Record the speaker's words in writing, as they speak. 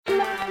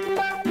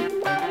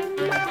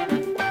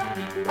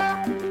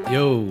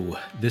Yo,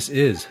 this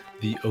is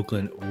the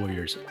Oakland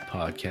Warriors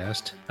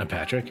podcast. I'm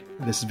Patrick.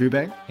 This is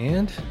Vubang.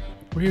 And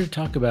we're here to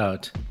talk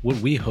about what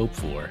we hope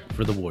for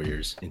the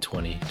Warriors in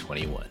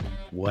 2021.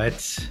 What,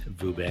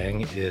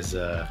 Vubang, is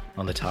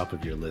on the top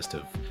of your list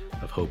of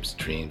hopes,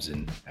 dreams,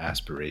 and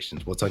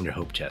aspirations? What's on your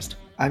hope chest?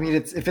 I mean,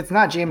 if it's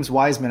not James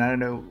Wiseman, I don't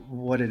know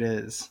what it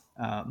is,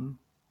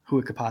 who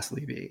it could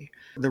possibly be.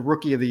 The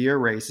Rookie of the Year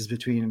race is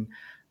between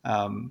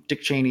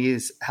Dick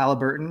Cheney's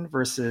Halliburton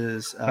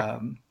versus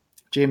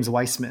James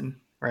Wiseman,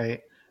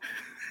 right?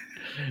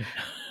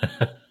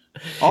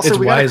 Also,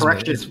 we got a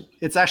correction.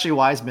 It's actually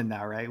Wiseman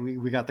now, right?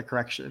 We got the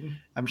correction.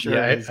 I'm sure.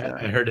 Yeah,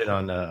 I heard it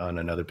on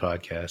another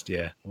podcast.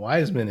 Yeah,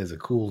 Wiseman is a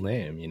cool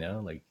name. You know,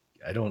 like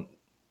I don't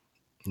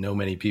know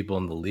many people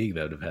in the league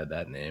that have had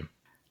that name.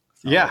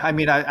 So, yeah, I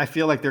mean, I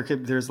feel like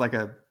there's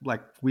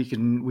we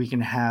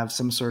can have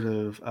some sort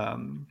of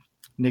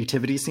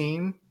nativity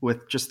scene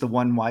with just the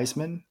one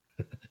Wiseman,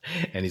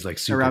 and he's like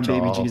super around tall,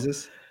 baby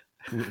Jesus,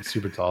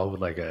 super tall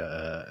with like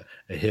a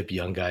hip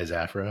young guy's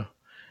afro.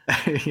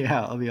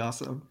 Yeah, that'll be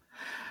awesome.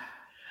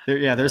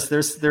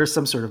 There's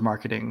some sort of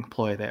marketing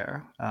ploy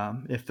there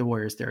if the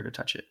Warriors dare to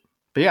touch it.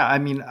 But yeah, I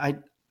mean,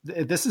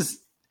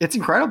 it's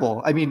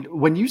incredible. I mean,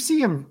 when you see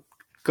him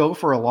go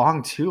for a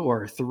long 2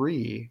 or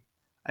 3,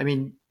 I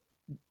mean,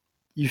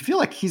 you feel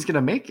like he's going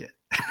to make it.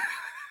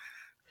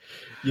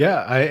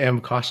 Yeah, I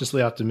am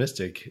cautiously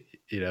optimistic,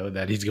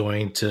 that he's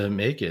going to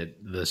make it.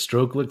 The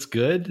stroke looks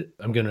good.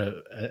 I'm going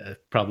to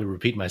probably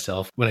repeat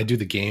myself. When I do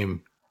the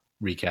game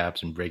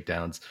recaps and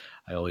breakdowns,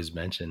 I always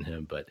mention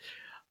him, but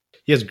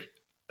he has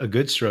a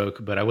good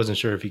stroke, but I wasn't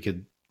sure if he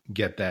could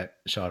get that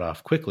shot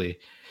off quickly.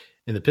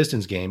 In the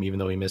Pistons game, even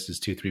though he missed his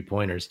 2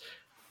 3-pointers,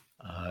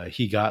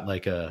 he got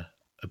like a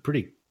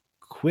pretty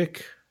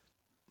quick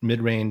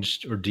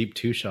mid-range or deep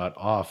 2 shot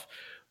off,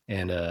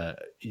 and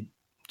he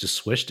just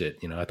swished it.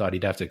 I thought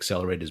he'd have to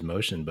accelerate his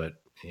motion, but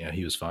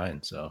he was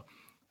fine. So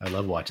I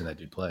love watching that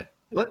dude play.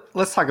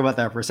 Let's talk about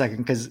that for a second,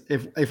 because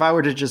if I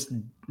were to just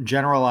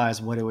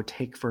generalize what it would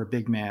take for a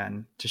big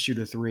man to shoot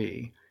a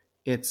 3,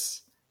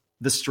 it's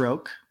the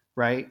stroke,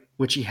 right?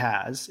 Which he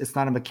has. It's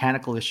not a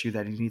mechanical issue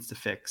that he needs to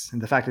fix.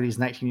 And the fact that he's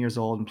 19 years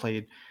old and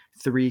played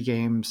 3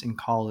 games in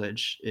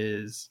college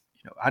is,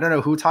 I don't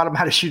know who taught him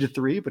how to shoot a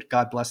 3, but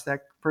God bless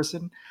that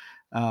person.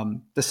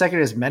 The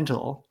second is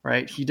mental,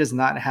 right? He does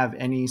not have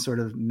any sort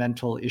of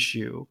mental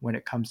issue when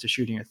it comes to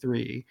shooting a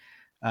 3.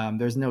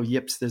 There's no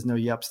yips, there's no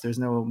yups, there's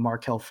no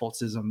Markelle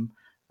Fultzism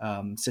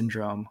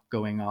syndrome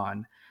going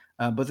on.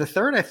 But the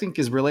third, I think,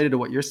 is related to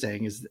what you're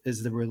saying,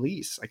 is the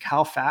release. Like,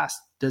 how fast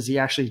does he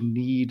actually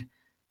need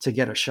to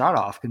get a shot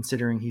off,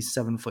 considering he's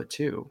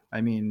 7'2"?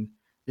 I mean,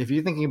 if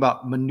you're thinking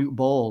about Manute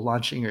Bol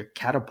launching a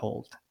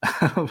catapult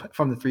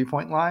from the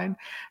 3-point line,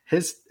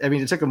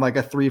 it took him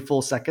like 3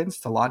 full seconds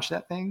to launch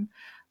that thing.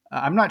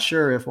 I'm not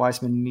sure if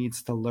Wiseman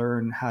needs to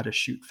learn how to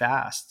shoot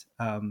fast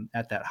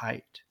at that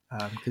height,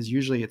 because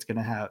usually he's going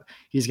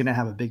to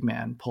have a big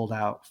man pulled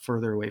out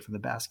further away from the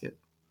basket.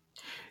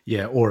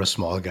 Yeah, or a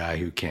small guy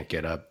who can't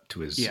get up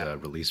to his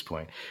release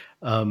point.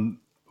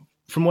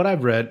 From what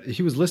I've read,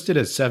 he was listed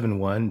as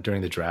 7'1"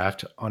 during the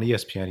draft. On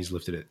ESPN, he's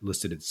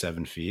listed at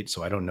 7 feet.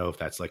 So I don't know if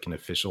that's like an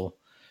official.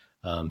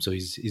 So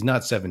he's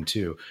not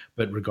 7'2",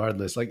 but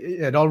regardless, like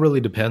it all really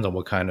depends on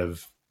what kind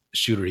of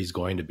shooter he's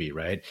going to be,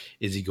 right?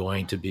 Is he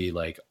going to be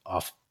like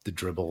off the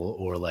dribble,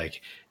 or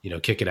like,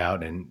 kick it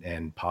out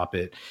and pop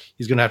it?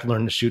 He's going to have to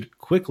learn to shoot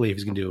quickly if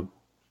he's going to do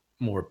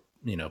more,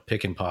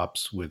 pick and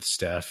pops with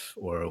Steph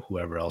or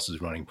whoever else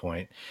is running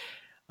point.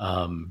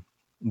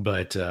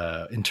 But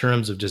in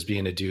terms of just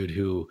being a dude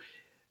who,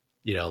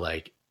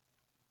 like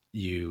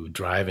you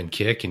drive and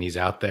kick and he's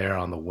out there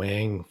on the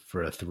wing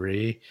for a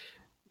 3,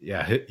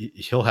 yeah,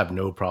 he'll have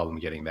no problem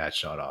getting that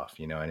shot off.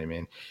 You know what I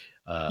mean?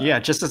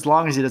 Just as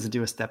long as he doesn't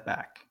do a step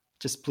back.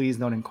 Just please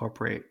don't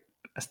incorporate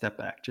a step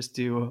back. Just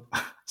do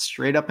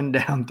straight up and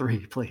down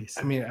 3, please.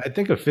 I mean, I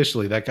think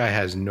officially that guy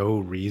has no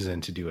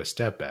reason to do a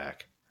step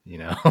back.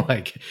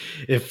 Like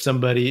if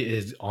somebody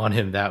is on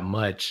him that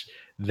much,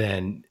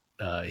 then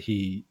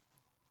he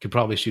could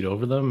probably shoot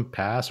over them,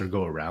 pass, or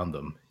go around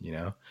them.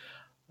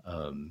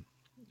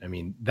 I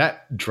mean,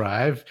 that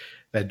drive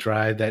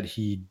that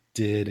he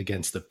did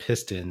against the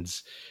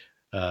Pistons,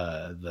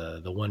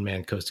 the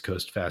one-man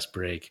coast-to-coast fast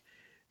break.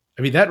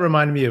 I mean, that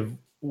reminded me of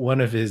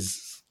one of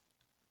his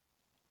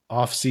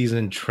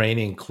off-season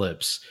training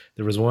clips.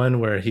 There was one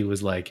where he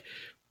was like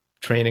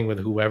training with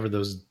whoever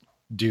those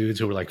dudes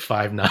who were like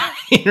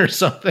 5'9" or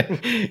something,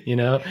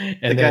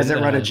 And the guys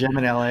that run a gym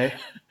in LA,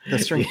 the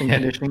strength and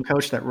conditioning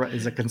coach that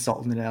is a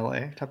consultant in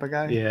LA type of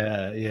guy.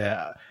 Yeah.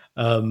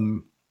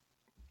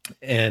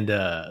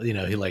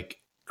 He like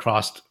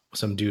crossed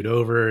some dude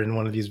over in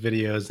one of these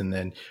videos and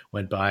then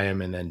went by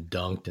him and then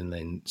dunked and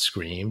then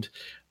screamed.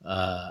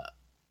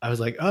 I was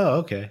like, oh,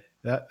 okay.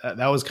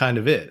 That was kind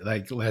of it.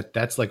 Like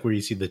that's like where you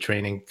see the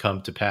training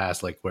come to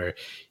pass, like where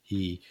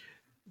he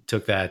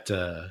took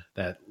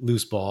that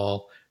loose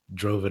ball,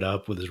 drove it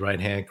up with his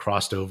right hand,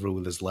 crossed over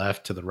with his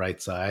left to the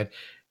right side,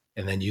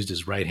 and then used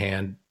his right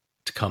hand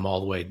to come all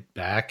the way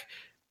back.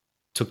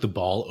 took the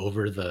ball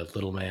over the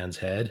little man's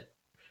head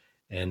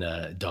and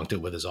dunked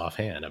it with his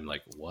offhand. I'm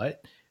like,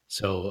 what?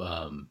 So,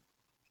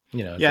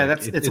 it's Yeah, like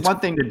it's it's one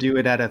thing to do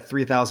it at a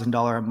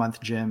 $3,000 a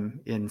month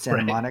gym in Santa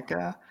right.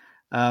 Monica,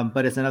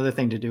 but it's another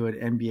thing to do at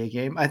an NBA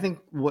game. I think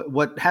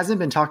what hasn't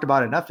been talked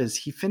about enough is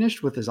he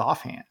finished with his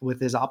offhand, with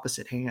his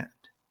opposite hand.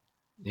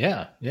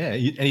 Yeah, yeah,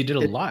 and he did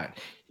a It, lot.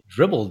 He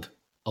dribbled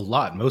a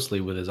lot,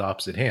 mostly with his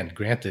opposite hand.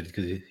 Granted,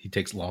 because he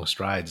takes long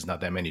strides,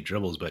 not that many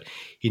dribbles, but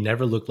he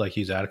never looked like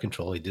he was out of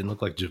control. He didn't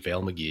look like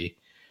JaVale McGee.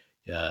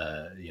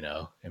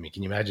 I mean,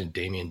 can you imagine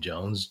Damian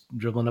Jones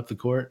dribbling up the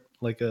court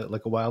like a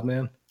wild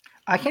man?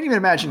 I can't even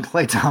imagine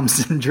Klay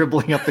Thompson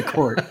dribbling up the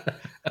court.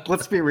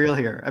 Let's be real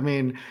here. I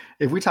mean,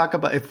 if we talk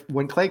about if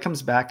when Klay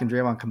comes back and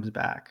Draymond comes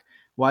back,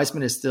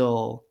 Wiseman is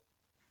still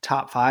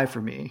top 5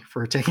 for me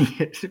for taking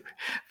it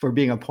for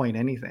being a point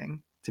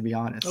anything, to be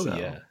honest. Oh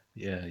So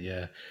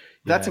yeah.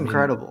 that's I mean,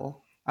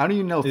 incredible. I don't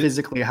even know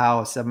physically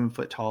how a 7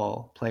 foot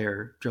tall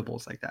player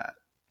dribbles like that,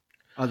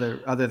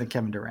 other than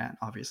Kevin Durant,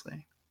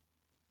 obviously.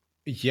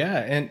 yeah,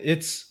 and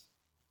it's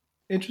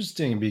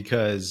interesting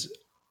because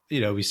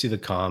we see the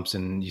comps,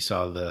 and you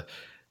saw the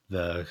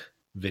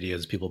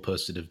videos people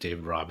posted of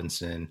David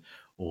Robinson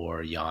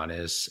or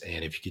Giannis,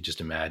 and if you could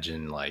just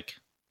imagine like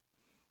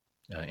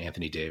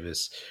Anthony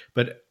Davis.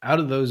 But out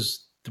of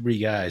those three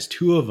guys,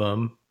 two of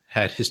them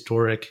had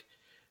historic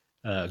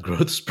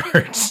growth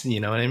spurts. You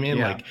know what I mean?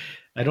 Yeah. Like,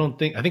 I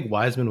think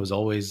Wiseman was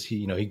always,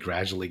 he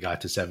gradually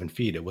got to 7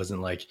 feet. It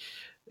wasn't like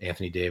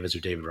Anthony Davis or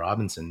David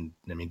Robinson.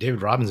 I mean,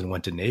 David Robinson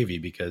went to Navy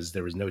because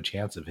there was no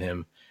chance of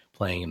him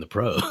playing in the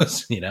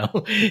pros. He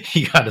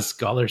got a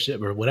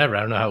scholarship or whatever.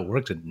 I don't know how it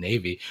worked at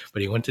Navy,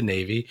 but he went to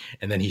Navy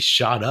and then he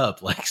shot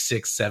up like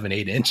 6, 7,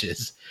 8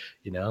 inches,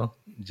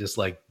 just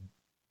like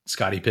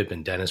Scottie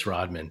Pippen, Dennis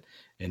Rodman,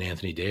 and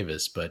Anthony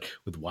Davis. But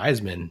with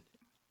Wiseman,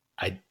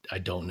 I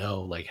don't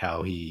know like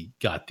how he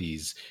got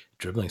these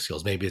dribbling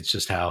skills. Maybe it's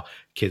just how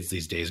kids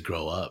these days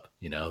grow up,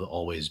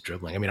 always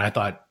dribbling. I mean, I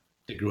thought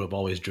they grew up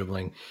always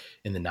dribbling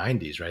in the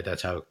 90s, right?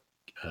 That's how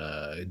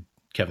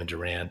Kevin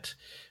Durant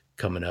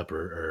coming up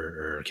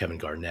or Kevin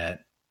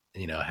Garnett,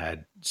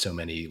 had so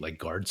many like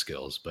guard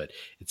skills, but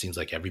it seems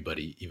like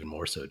everybody even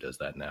more so does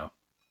that now.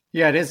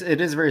 Yeah, it is.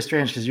 It is very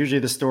strange because usually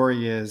the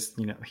story is,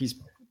 he's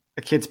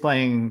a kid's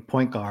playing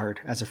point guard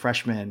as a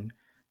freshman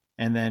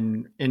and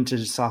then into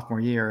sophomore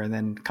year and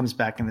then comes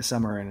back in the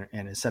summer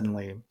and is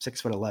suddenly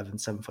 6'11",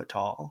 7 foot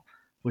tall,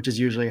 which is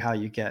usually how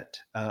you get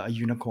a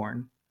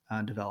unicorn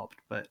developed.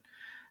 But,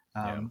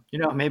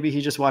 maybe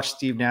he just watched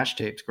Steve Nash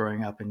tapes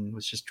growing up and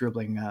was just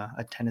dribbling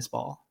a tennis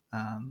ball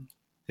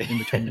in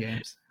between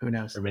games. Who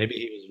knows? Or maybe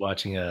he was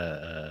watching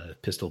a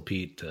Pistol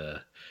Pete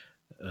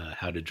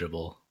how to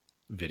dribble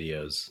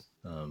videos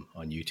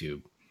on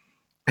YouTube.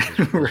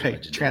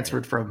 Right.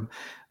 Transferred from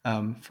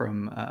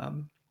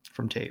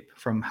tape,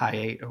 from High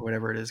 8 or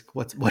whatever it is,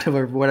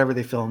 whatever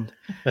they filmed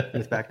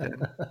with back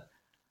then.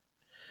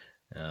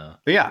 But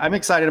yeah, I'm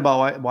excited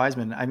about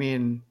Wiseman. I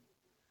mean,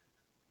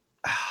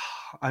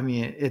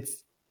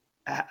 it's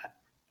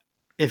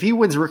if he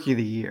wins Rookie of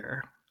the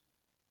Year,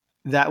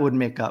 that would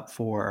make up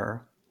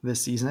for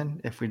this season.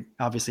 If we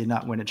obviously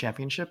not win a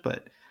championship,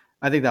 but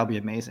I think that'll be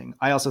amazing.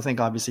 I also think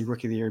obviously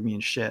Rookie of the Year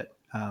means shit.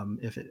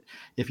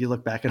 If you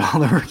look back at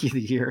all the Rookie of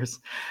the Years,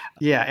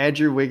 yeah,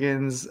 Andrew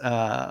Wiggins,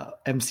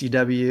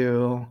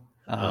 MCW,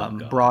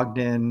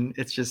 Brogdon.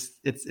 It's just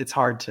it's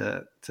hard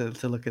to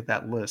look at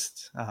that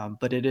list,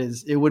 but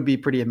it would be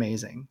pretty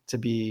amazing to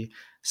be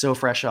so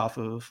fresh off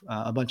of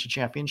a bunch of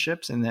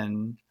championships and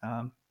then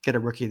get a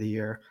Rookie of the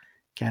Year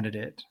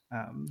candidate.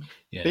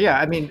 But yeah,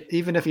 I mean,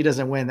 even if he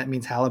doesn't win, that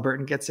means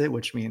Halliburton gets it,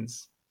 which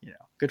means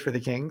good for the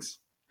Kings.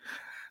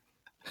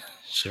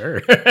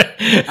 Sure.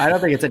 I don't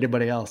think it's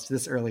anybody else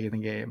this early in the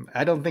game.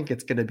 I don't think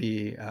it's going to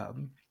be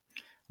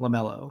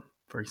LaMelo,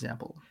 for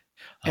example.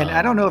 And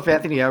I don't know if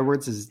Anthony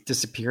Edwards is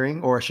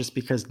disappearing or it's just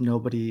because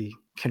nobody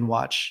can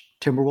watch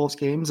Timberwolves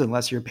games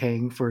unless you're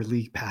paying for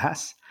League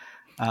Pass.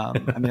 I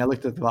mean, I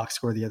looked at the box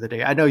score the other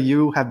day. I know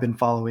you have been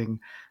following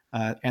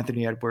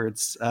Anthony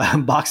Edwards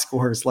box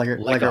scores like a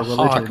religion,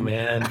 hawk,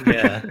 man.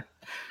 Yeah.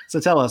 So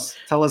tell us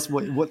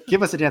what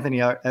give us an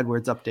Anthony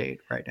Edwards update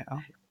right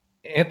now.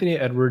 Anthony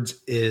Edwards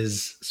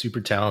is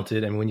super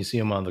talented. I mean, when you see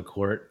him on the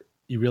court,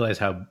 you realize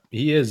how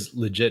he is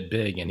legit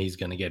big and he's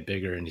going to get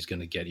bigger and he's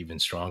going to get even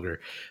stronger.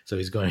 So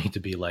he's going to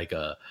be like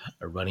a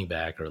running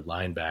back or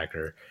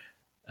linebacker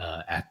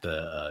at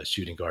the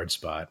shooting guard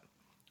spot.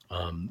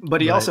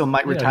 But he also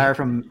might retire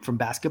from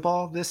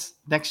basketball this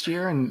next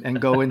year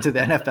and go into the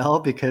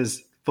NFL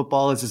because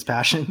football is his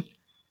passion.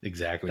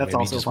 Exactly. That's maybe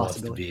also a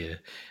possibility.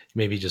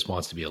 Maybe he just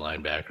wants to be a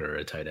linebacker or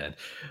a tight end.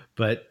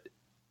 But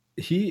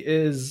he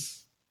is,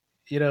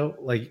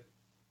 like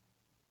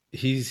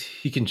he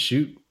can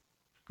shoot,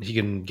 he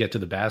can get to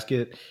the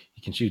basket,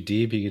 he can shoot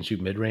deep, he can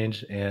shoot mid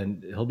range,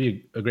 and he'll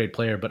be a great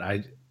player. But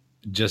I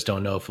just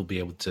don't know if he'll be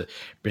able to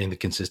bring the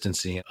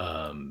consistency.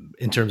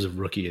 In terms of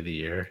Rookie of the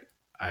Year,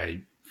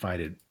 I find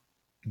it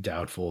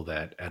doubtful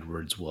that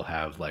Edwards will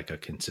have like a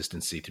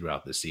consistency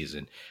throughout the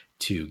season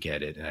to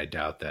get it. And I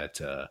doubt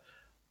that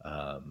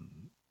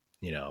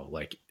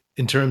like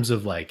in terms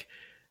of like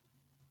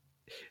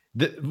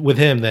with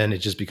him, then it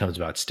just becomes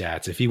about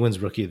stats. If he wins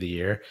Rookie of the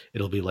Year,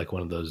 it'll be like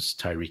one of those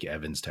Tyreek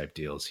Evans type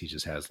deals. He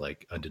just has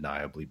like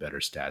undeniably better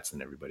stats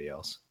than everybody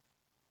else.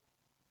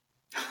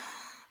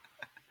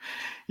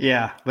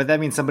 Yeah, but that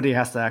means somebody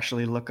has to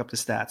actually look up the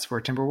stats for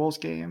a Timberwolves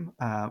game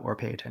or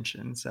pay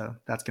attention. So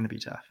that's going to be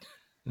tough.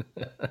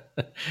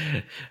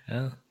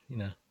 Well,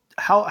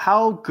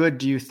 How good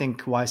do you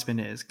think Wiseman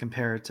is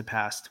compared to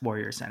past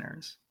Warrior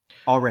centers?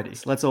 Already,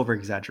 let's over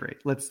exaggerate.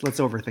 Let's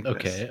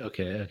overthink this.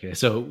 Okay.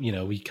 So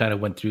we kind of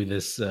went through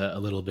this a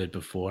little bit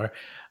before.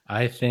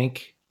 I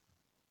think,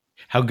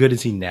 how good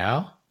is he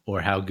now, or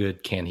how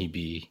good can he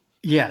be?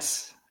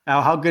 Yes.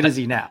 How good is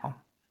he now?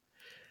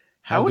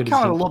 I would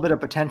count a little bit of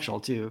potential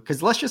too,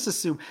 because let's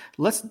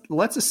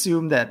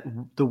assume that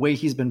the way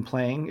he's been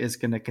playing is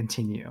going to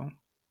continue,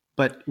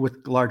 but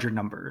with larger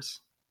numbers.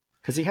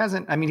 Because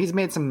he's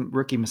made some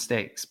rookie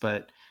mistakes,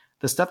 but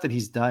the stuff that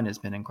he's done has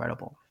been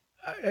incredible.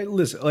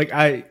 Listen, like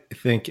I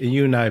think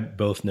you and I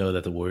both know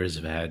that the Warriors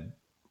have had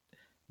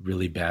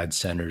really bad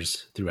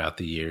centers throughout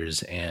the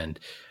years, and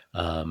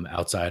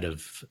outside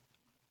of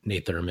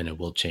Nate Thurman and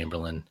Wilt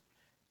Chamberlain,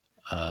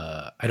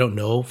 I don't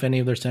know if any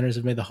of their centers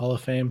have made the Hall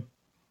of Fame.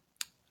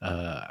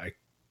 I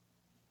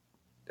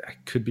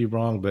could be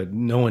wrong, but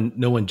no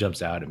one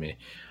jumps out at me.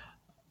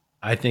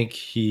 I think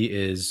he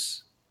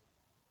is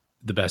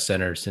the best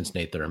center since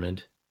Nate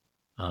Thurmond,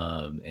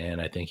 and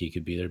I think he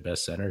could be their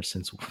best center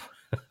since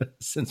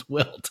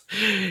Wilt.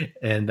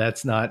 And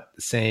that's not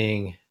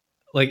saying,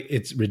 like,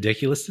 it's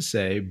ridiculous to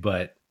say,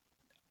 but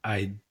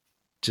I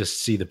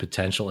just see the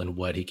potential in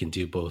what he can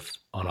do both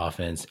on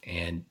offense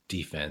and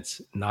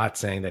defense. Not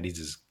saying that he's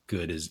as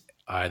good as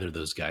either of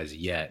those guys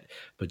yet,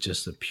 but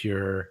just the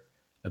pure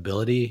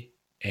ability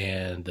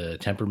and the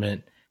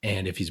temperament.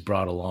 And if he's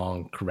brought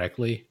along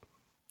correctly,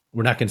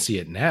 we're not going to see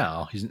it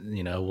now.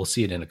 We'll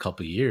see it in a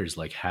couple of years,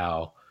 like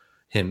how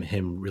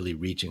him really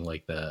reaching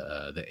like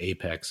the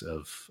apex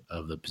of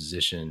the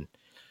position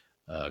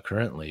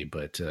currently.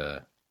 But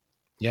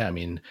yeah, I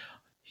mean,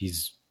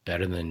 he's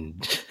better than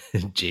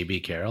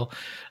JB Carroll.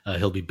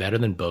 He'll be better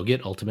than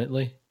Bogut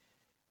ultimately.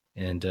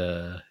 And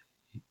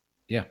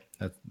yeah,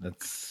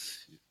 that's.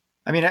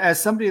 I mean, as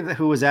somebody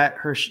who was at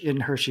in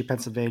Hershey,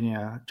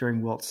 Pennsylvania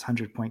during Wilt's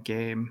 100-point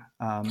game,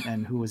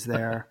 and who was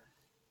there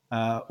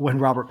when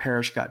Robert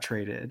Parrish got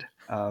traded,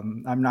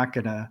 I'm not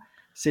going to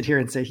sit here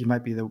and say he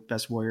might be the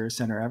best Warriors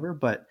center ever,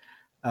 but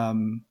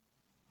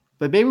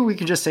maybe we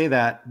can just say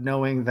that,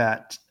 knowing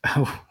that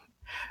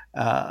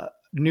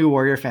new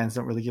Warrior fans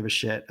don't really give a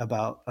shit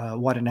about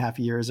 1.5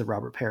 years of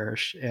Robert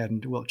Parrish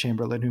and Wilt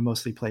Chamberlain, who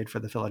mostly played for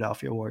the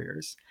Philadelphia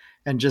Warriors,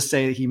 and just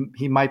say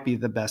he might be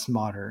the best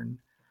modern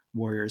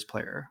Warriors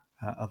player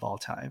of all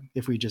time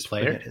if we just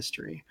forget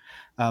history.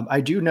 I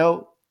do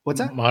know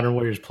what's that? Modern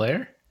Warriors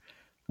player?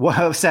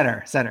 Whoa,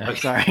 center. Okay.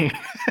 Sorry.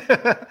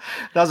 That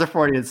was a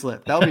Freudian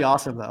slip. That would be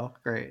awesome though.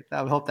 Great.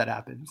 I would hope that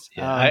happens.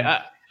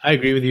 Yeah, I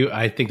agree with you.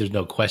 I think there's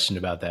no question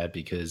about that,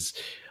 because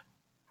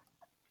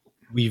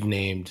we've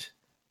named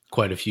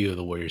quite a few of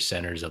the Warriors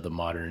centers of the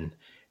modern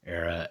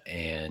era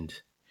and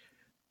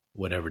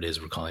whatever it is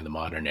we're calling the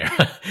modern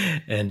era.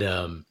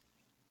 And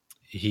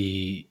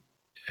he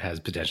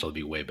has potential to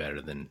be way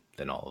better than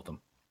all of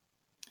them.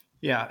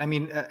 Yeah, I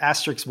mean,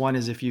 asterisk 1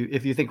 is if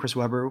you think Chris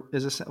Webber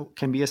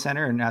can be a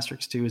center, and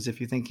asterisk 2 is if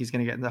you think he's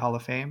going to get in the Hall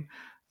of Fame.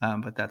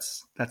 But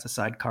that's a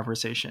side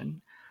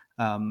conversation.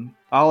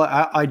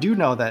 I do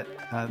know that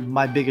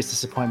my biggest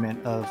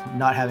disappointment of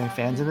not having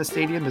fans in the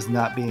stadium is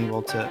not being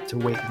able to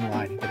wait in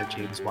line and get a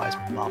James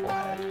Wiseman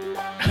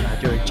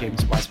bobblehead during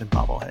James Wiseman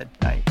bobblehead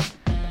night.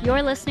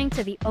 You're listening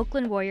to the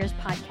Oakland Warriors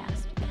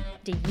podcast.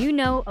 Do you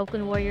know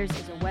Oakland Warriors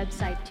is a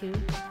website too?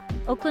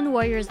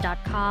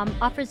 OaklandWarriors.com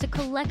offers a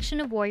collection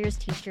of Warriors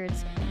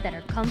t-shirts that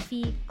are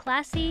comfy,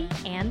 classy,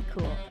 and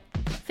cool.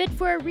 Fit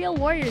for a real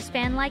Warriors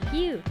fan like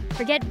you.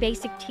 Forget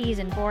basic tees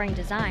and boring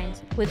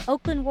designs. With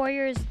Oakland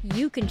Warriors,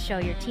 you can show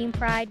your team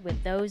pride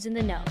with those in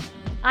the know.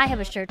 I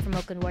have a shirt from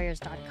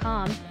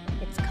OaklandWarriors.com.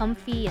 It's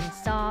comfy and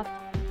soft,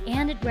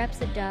 and it reps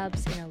the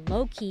Dubs in a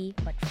low-key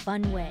but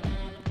fun way.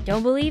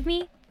 Don't believe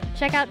me?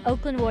 Check out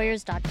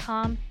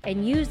OaklandWarriors.com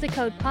and use the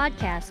code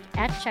podcast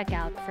at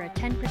checkout for a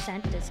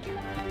 10% discount.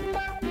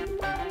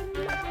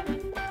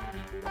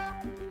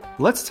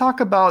 Let's talk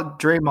about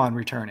Draymond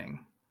returning.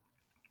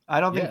 I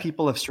don't think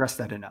people have stressed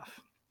that enough.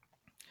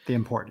 The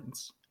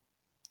importance.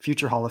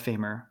 Future Hall of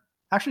Famer.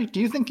 Actually, do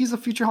you think he's a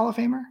future Hall of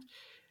Famer?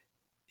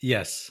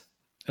 Yes.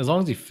 As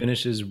long as he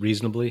finishes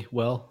reasonably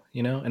well,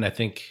 and I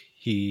think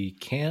he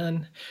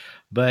can.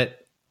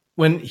 But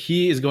when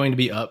he is going to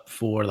be up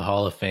for the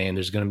Hall of Fame,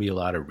 there's going to be a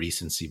lot of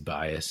recency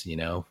bias,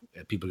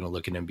 People are going to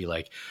look at him and be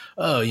like,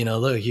 oh,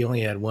 look, he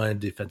only had one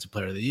Defensive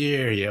Player of the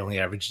Year. He only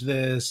averaged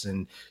this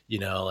and,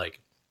 like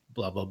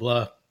blah, blah,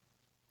 blah.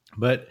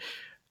 But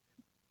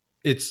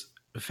it's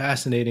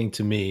fascinating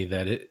to me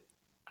that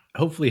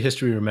hopefully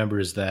history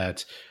remembers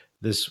that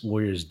this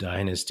Warriors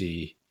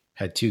dynasty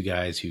had two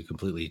guys who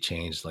completely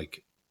changed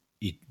like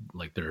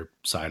like their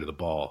side of the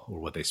ball or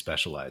what they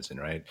specialize in,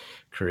 right?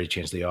 Curry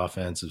changed the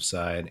offensive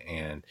side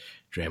and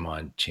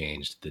Draymond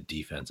changed the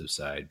defensive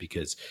side,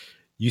 because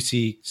you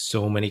see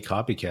so many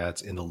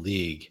copycats in the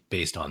league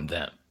based on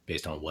them,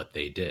 based on what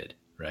they did,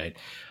 right?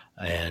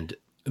 And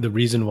the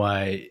reason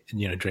why,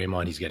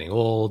 Draymond, he's getting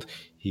old,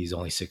 he's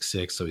only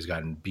 6'6", so he's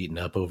gotten beaten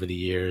up over the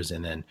years.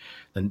 And then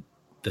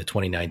the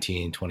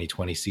 2019,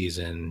 2020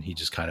 season, he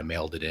just kind of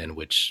mailed it in,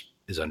 which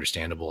is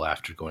understandable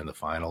after going to the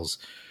finals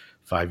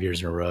 5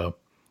 years in a row.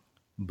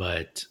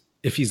 But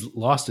if he's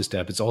lost a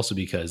step, it's also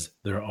because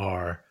there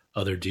are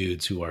other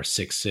dudes who are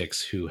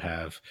 6'6" who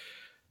have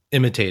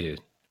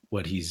imitated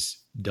what he's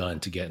done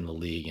to get in the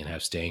league and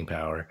have staying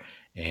power.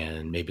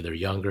 And maybe they're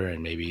younger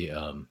and maybe,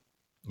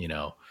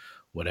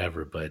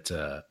 whatever. But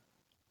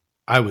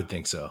I would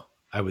think so.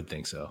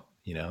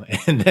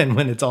 And then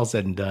when it's all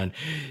said and done,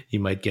 he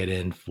might get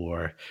in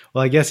for,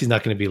 well, I guess he's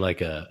not going to be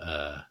like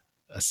a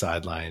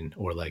sideline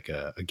or like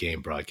a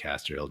game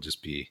broadcaster. It'll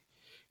just be,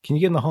 can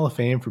you get in the Hall of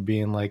Fame for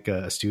being like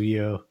a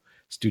studio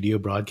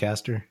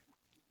broadcaster?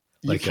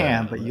 You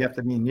can, but you have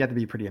to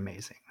be pretty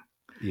amazing.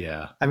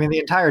 Yeah. I mean, the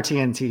entire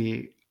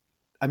TNT,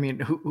 I mean,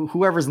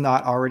 whoever's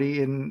not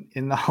already in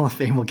the Hall of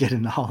Fame will get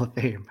in the Hall of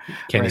Fame.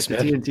 Kenny Smith.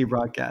 The TNT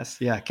broadcast.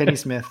 Yeah. Kenny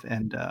Smith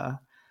and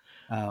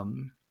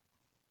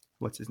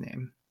what's his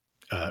name?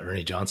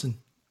 Ernie Johnson.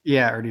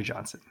 Yeah, Ernie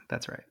Johnson.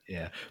 That's right.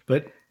 Yeah.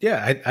 But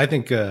yeah, I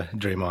think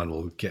Draymond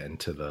will get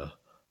into the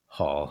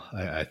Hall.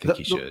 I think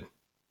he should.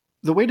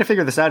 The way to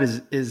figure this out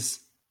is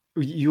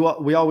you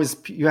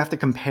have to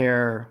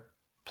compare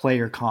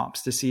player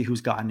comps to see who's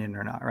gotten in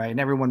or not, right? And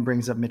everyone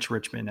brings up Mitch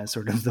Richmond as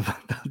sort of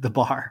the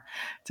bar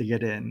to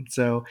get in.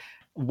 So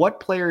what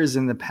players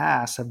in the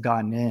past have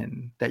gotten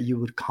in that you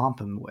would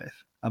comp him with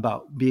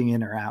about being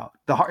in or out?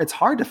 It's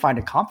hard to find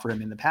a comp for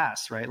him in the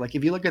past, right? Like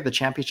if you look at the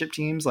championship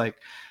teams, like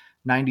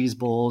 90s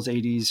Bulls,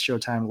 80s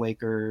Showtime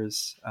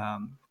Lakers,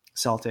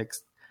 Celtics,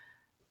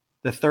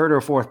 the third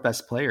or fourth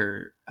best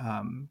player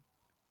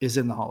is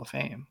in the Hall of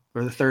Fame,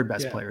 or the third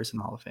best player is in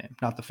the Hall of Fame,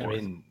 not the fourth.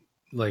 I mean,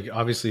 like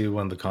obviously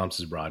one of the comps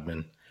is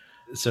Rodman.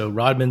 So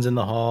Rodman's in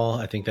the Hall.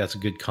 I think that's a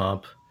good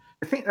comp.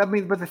 But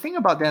the thing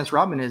about Dennis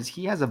Rodman is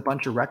he has a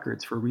bunch of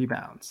records for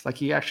rebounds. Like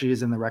he actually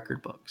is in the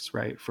record books,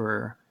 right?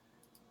 For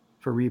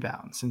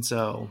rebounds. And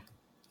so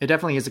it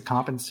definitely is a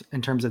comp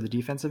in terms of the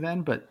defensive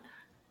end, but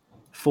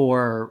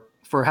for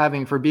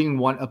being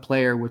a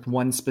player with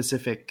one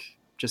specific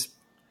just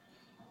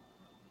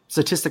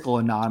statistical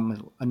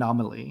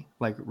anomaly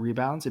like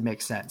rebounds, it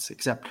makes sense.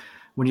 Except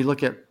when you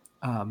look at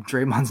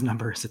Draymond's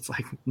numbers, it's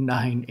like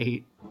 9,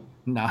 8,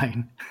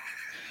 9.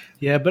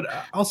 Yeah, but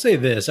I'll say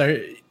this: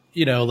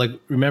 like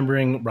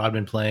remembering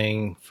Rodman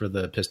playing for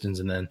the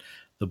Pistons and then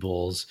the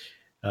Bulls,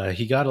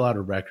 he got a lot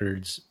of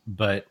records,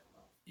 but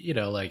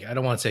like I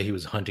don't want to say he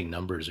was hunting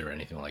numbers or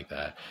anything like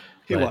that.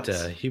 He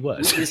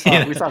was. We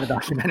saw the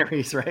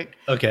documentaries, right?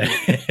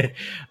 Okay.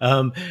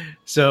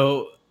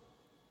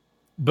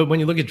 But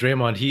when you look at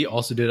Draymond, he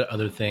also did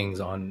other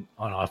things on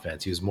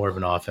offense. He was more of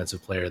an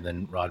offensive player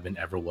than Rodman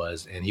ever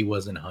was, and he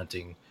wasn't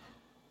hunting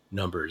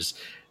numbers.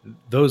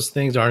 Those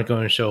things aren't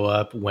going to show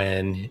up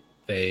when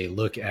they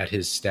look at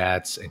his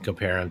stats and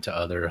compare him to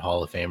other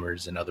Hall of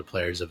Famers and other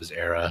players of his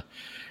era.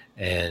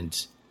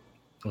 And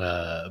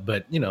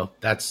but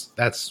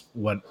that's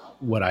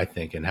what I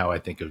think and how I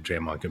think of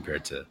Draymond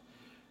compared to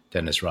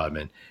Dennis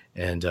Rodman.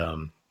 And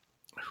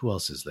who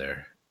else is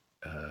there?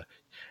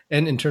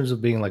 And in terms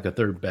of being like a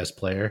third best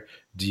player,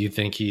 do you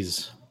think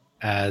he's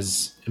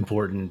as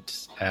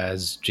important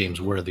as James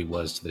Worthy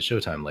was to the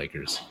Showtime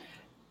Lakers?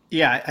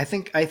 Yeah, I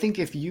think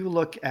if you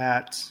look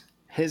at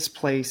his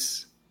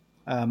place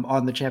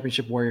on the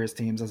Championship Warriors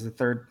teams as the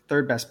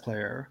third best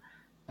player,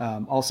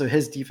 also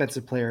his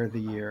Defensive Player of the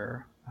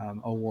Year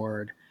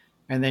award,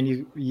 and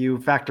then you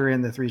factor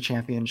in the 3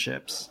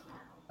 championships,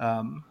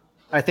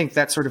 I think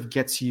that sort of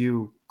gets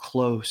you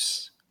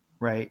close,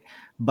 right?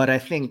 But I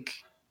think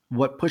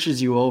what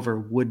pushes you over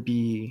would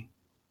be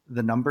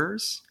the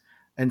numbers.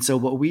 And so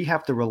what we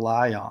have to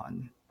rely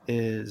on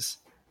is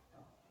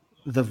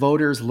the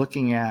voters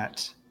looking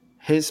at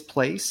his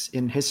place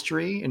in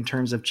history in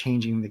terms of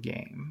changing the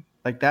game.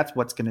 Like that's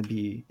what's going to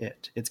be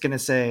it. It's going to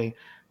say,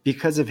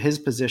 because of his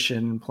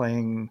position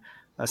playing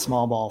a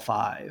small ball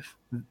 5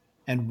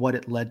 and what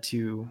it led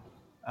to,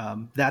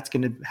 that's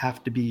going to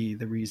have to be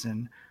the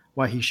reason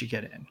why he should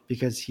get in,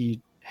 because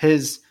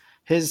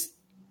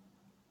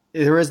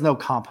there is no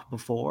comp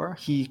before.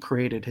 He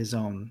created his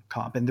own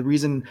comp. And the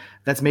reason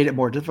that's made it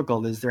more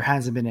difficult is there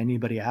hasn't been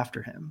anybody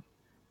after him.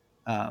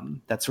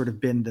 That's sort of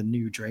been the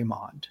new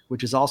Draymond,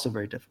 which is also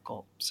very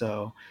difficult.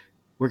 So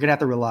we're going to have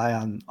to rely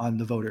on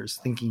the voters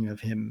thinking of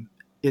him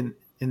in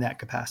that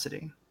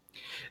capacity.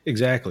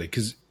 Exactly.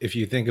 Because if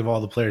you think of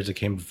all the players that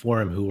came before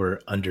him who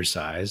were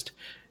undersized,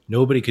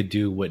 nobody could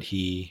do what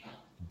he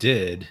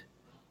did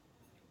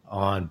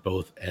on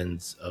both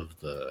ends of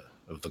the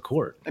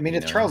court. I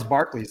mean, Charles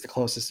Barkley is the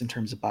closest in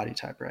terms of body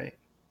type, right?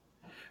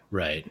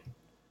 Right.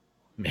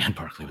 Man,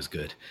 Barkley was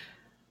good.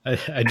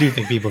 I do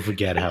think people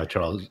forget how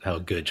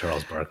good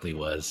Charles Barkley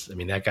was. I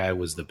mean, that guy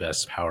was the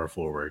best power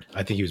forward.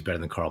 I think he was better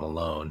than Karl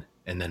Malone.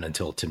 And then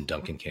until Tim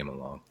Duncan came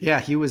along. Yeah,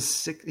 he's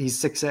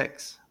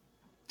 6'6",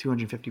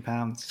 250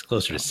 pounds. It's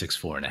closer to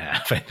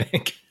 6'4.5", I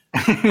think.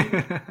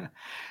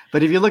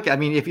 But if you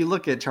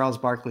look at Charles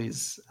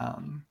Barkley's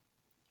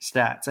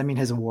stats, I mean,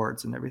 his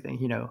awards and everything,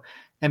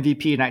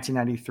 MVP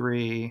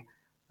 1993,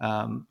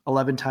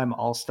 11-time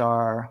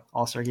All-Star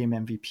Game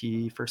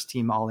MVP, first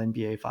team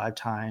All-NBA 5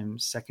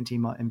 times, second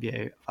team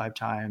All-NBA 5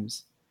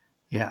 times.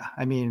 Yeah,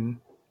 I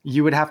mean,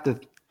 you'd have to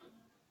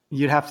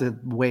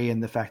weigh in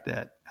the fact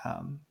that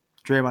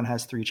Draymond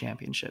has 3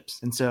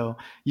 championships. And so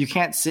you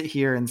can't sit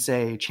here and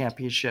say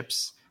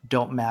championships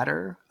don't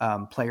matter.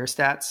 Player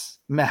stats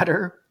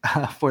matter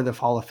for the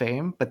Hall of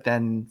Fame, but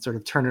then sort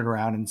of turn it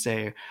around and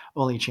say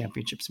only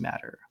championships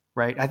matter.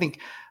 Right. I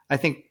think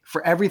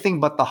for everything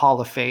but the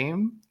Hall of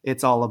Fame,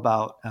 it's all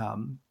about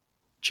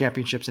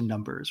championships and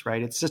numbers.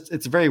 Right. It's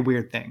a very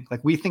weird thing.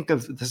 Like, we think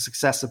of the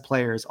success of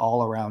players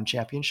all around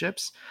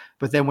championships,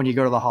 but then when you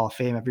go to the Hall of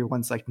Fame,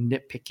 everyone's like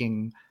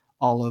nitpicking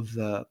all of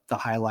the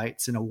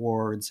highlights and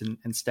awards and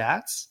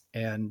stats,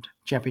 and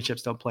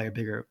championships don't play a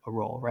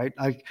role, right?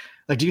 Like,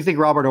 do you think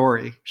Robert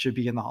Horry should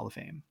be in the Hall of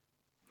Fame?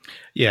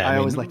 Yeah. I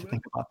always like to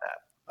think about that.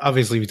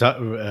 Obviously we talk,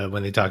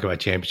 when they talk about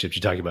championships,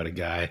 you're talking about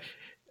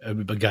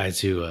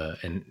guys who,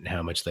 and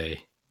how much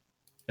they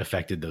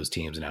affected those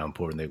teams and how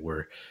important they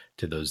were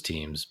to those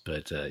teams.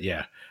 But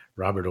yeah,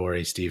 Robert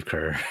Horry, Steve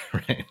Kerr,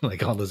 right?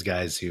 Like all those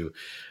guys who,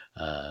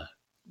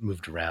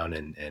 moved around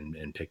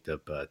and picked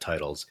up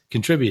titles,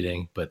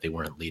 contributing, but they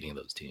weren't leading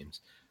those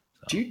teams.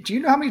 So, do you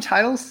know how many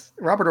titles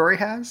Robert Horry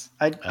has?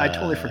 I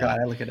totally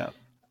forgot. I look it up.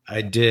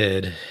 I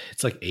did.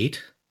 It's like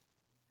 8.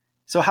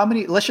 So how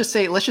many? Let's just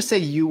say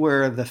you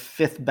were the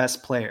 5th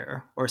best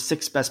player or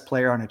 6th best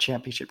player on a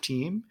championship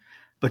team,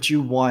 but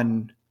you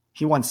won.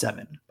 He won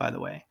 7, by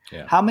the way.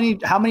 Yeah. How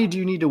many do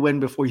you need to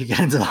win before you get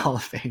into the Hall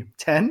of Fame?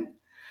 10?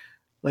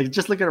 Like,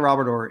 just look at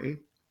Robert Horry.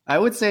 I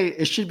would say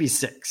it should be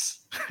 6.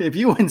 If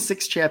you win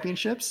 6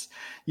 championships,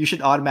 you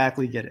should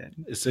automatically get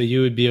in. So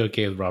you would be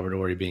okay with Robert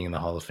Horry being in the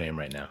Hall of Fame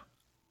right now?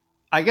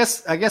 I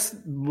guess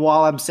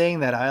while I'm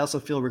saying that, I also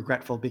feel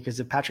regretful because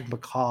if Patrick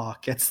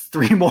McCaw gets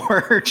 3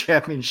 more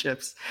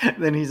championships,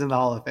 then he's in the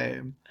Hall of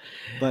Fame.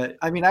 But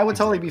I mean, I would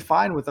totally be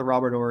fine with the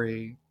Robert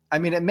Horry. I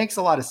mean, it makes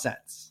a lot of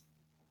sense.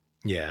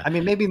 Yeah. I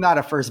mean, maybe not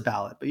a first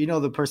ballot, but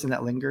the person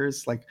that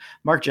lingers, like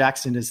Mark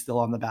Jackson is still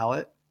on the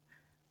ballot.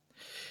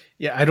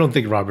 Yeah, I don't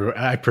think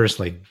I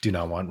personally do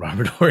not want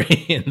Robert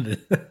Horry in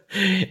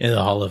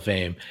the Hall of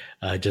Fame,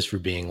 just for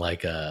being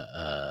like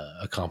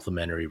a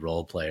complimentary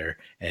role player.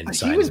 And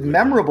he was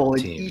memorable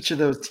in each of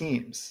those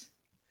teams.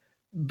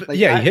 But like,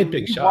 yeah, he hit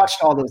big shots. Watched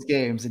all those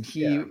games, and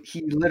he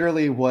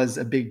literally was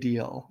a big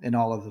deal in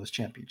all of those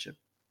championship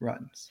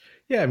runs.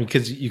 Yeah, I mean,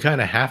 because you kind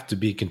of have to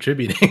be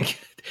contributing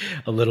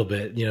a little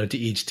bit, to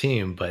each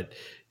team. But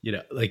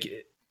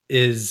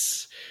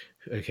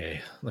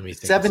okay, let me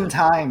think. 7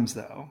 times,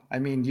 though. I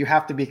mean, you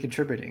have to be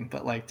contributing,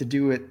 but like to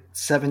do it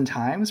 7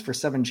 times for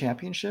 7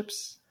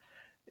 championships.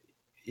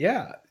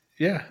 Yeah.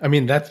 I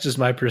mean, that's just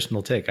my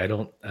personal take. I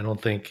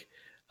don't think.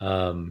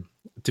 To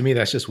me,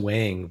 that's just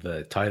weighing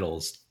the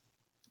titles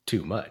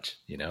too much.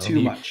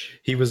 Too much.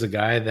 He was a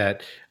guy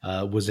that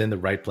was in the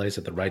right place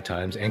at the right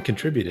times and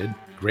contributed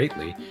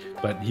greatly,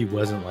 but he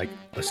wasn't like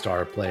a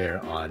star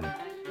player on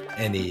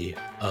any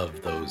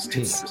of those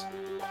teams.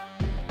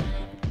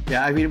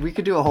 Yeah, I mean, we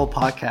could do a whole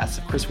podcast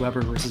of Chris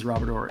Webber versus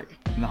Robert Horry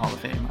in the Hall of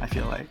Fame, I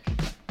feel like.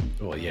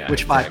 Well, yeah.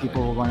 Which 5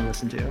 people will want to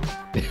listen to.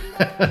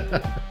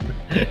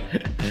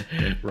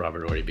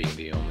 Robert Horry being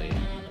the only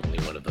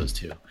one of those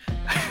 2.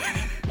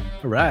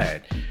 All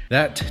right.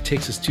 That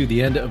takes us to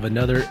the end of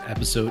another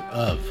episode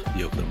of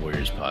the Oakland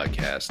Warriors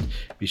podcast.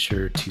 Be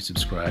sure to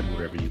subscribe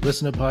wherever you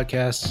listen to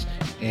podcasts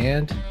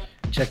and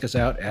check us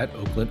out at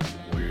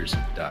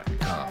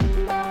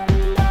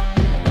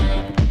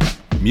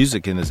oaklandwarriors.com.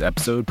 Music in this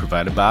episode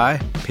provided by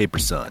Paper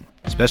Sun.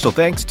 Special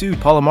thanks to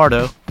Paul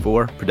Amardo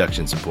for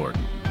production support.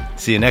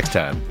 See you next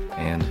time,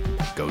 and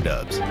go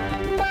Dubs.